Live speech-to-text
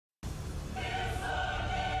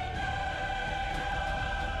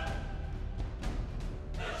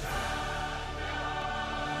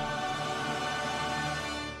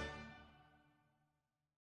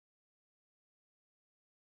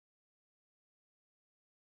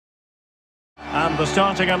And the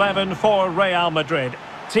starting 11 for Real Madrid.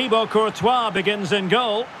 Thibaut Courtois begins in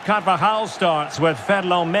goal. Carvajal starts with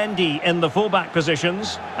Ferland Mendy in the fullback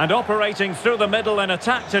positions. And operating through the middle in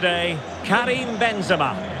attack today, Karim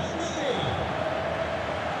Benzema.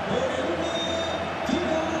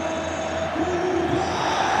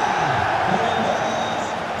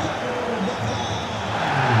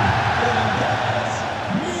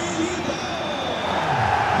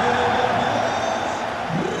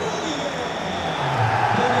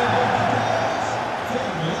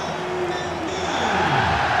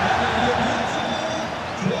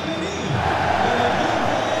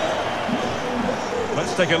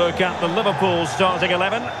 Let's take a look at the Liverpool starting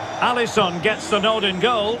 11. Alisson gets the nod in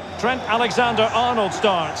goal. Trent Alexander-Arnold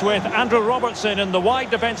starts with Andrew Robertson in the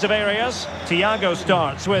wide defensive areas. Thiago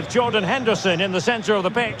starts with Jordan Henderson in the centre of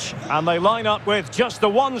the pitch. And they line up with just the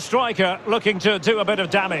one striker looking to do a bit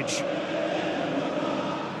of damage.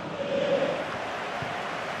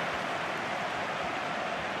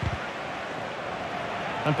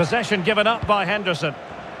 And possession given up by Henderson.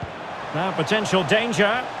 Now potential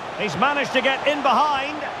danger. He's managed to get in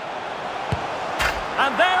behind.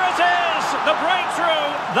 And there it is! The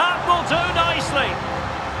breakthrough! That will do nicely.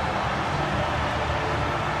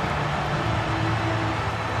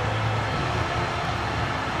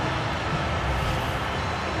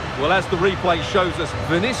 Well, as the replay shows us,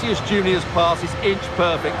 Vinicius Junior's pass is inch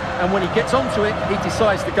perfect. And when he gets onto it, he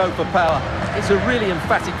decides to go for power. It's a really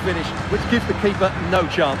emphatic finish, which gives the keeper no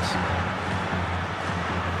chance.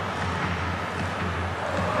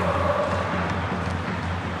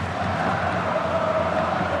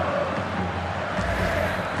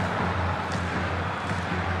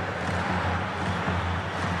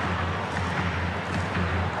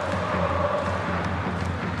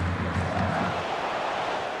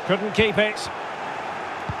 Couldn't keep it.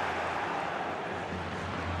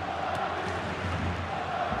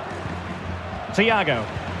 Thiago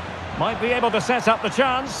might be able to set up the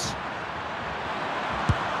chance.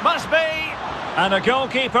 Must be. And a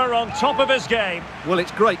goalkeeper on top of his game. Well,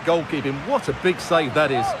 it's great goalkeeping. What a big save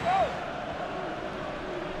that is.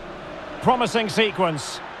 Promising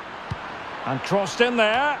sequence. And crossed in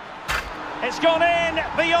there. It's gone in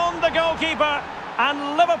beyond the goalkeeper.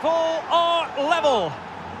 And Liverpool are level.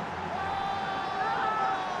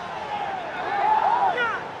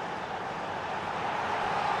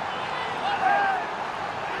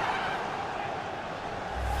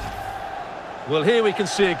 Well, here we can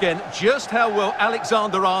see again just how well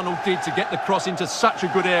Alexander-Arnold did to get the cross into such a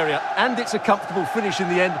good area. And it's a comfortable finish in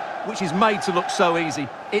the end, which is made to look so easy.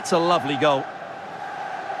 It's a lovely goal.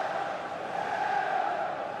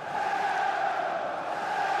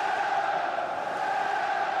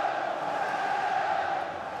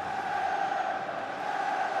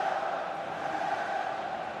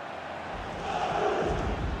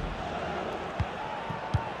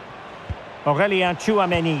 Aurélien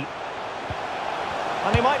Tchouameni.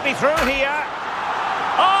 And he might be through here.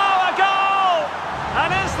 Oh, a goal!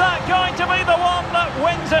 And is that going to be the one that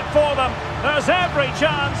wins it for them? There's every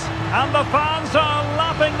chance, and the fans are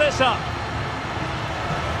lapping this up.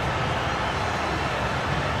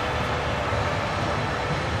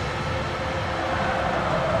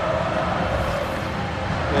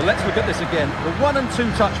 Well, let's look at this again. The 1- and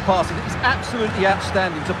 2-touch passing is absolutely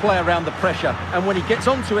outstanding to play around the pressure. And when he gets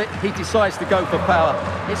onto it, he decides to go for power.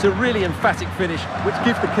 It's a really emphatic finish, which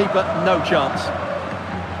gives the keeper no chance.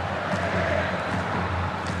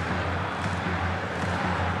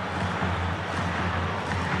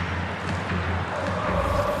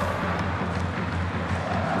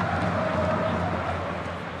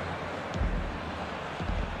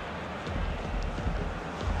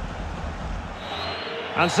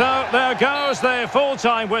 And so there goes the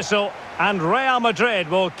full-time whistle, and Real Madrid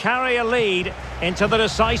will carry a lead into the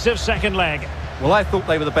decisive second leg. Well, I thought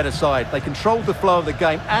they were the better side. They controlled the flow of the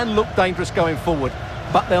game and looked dangerous going forward.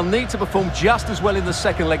 But they'll need to perform just as well in the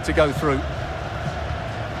second leg to go through.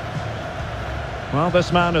 Well,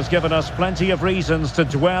 this man has given us plenty of reasons to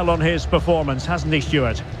dwell on his performance, hasn't he,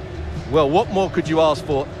 Stuart? Well, what more could you ask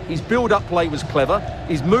for? His build-up play was clever,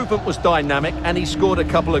 his movement was dynamic, and he scored a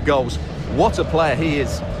couple of goals. What a player he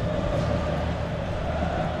is.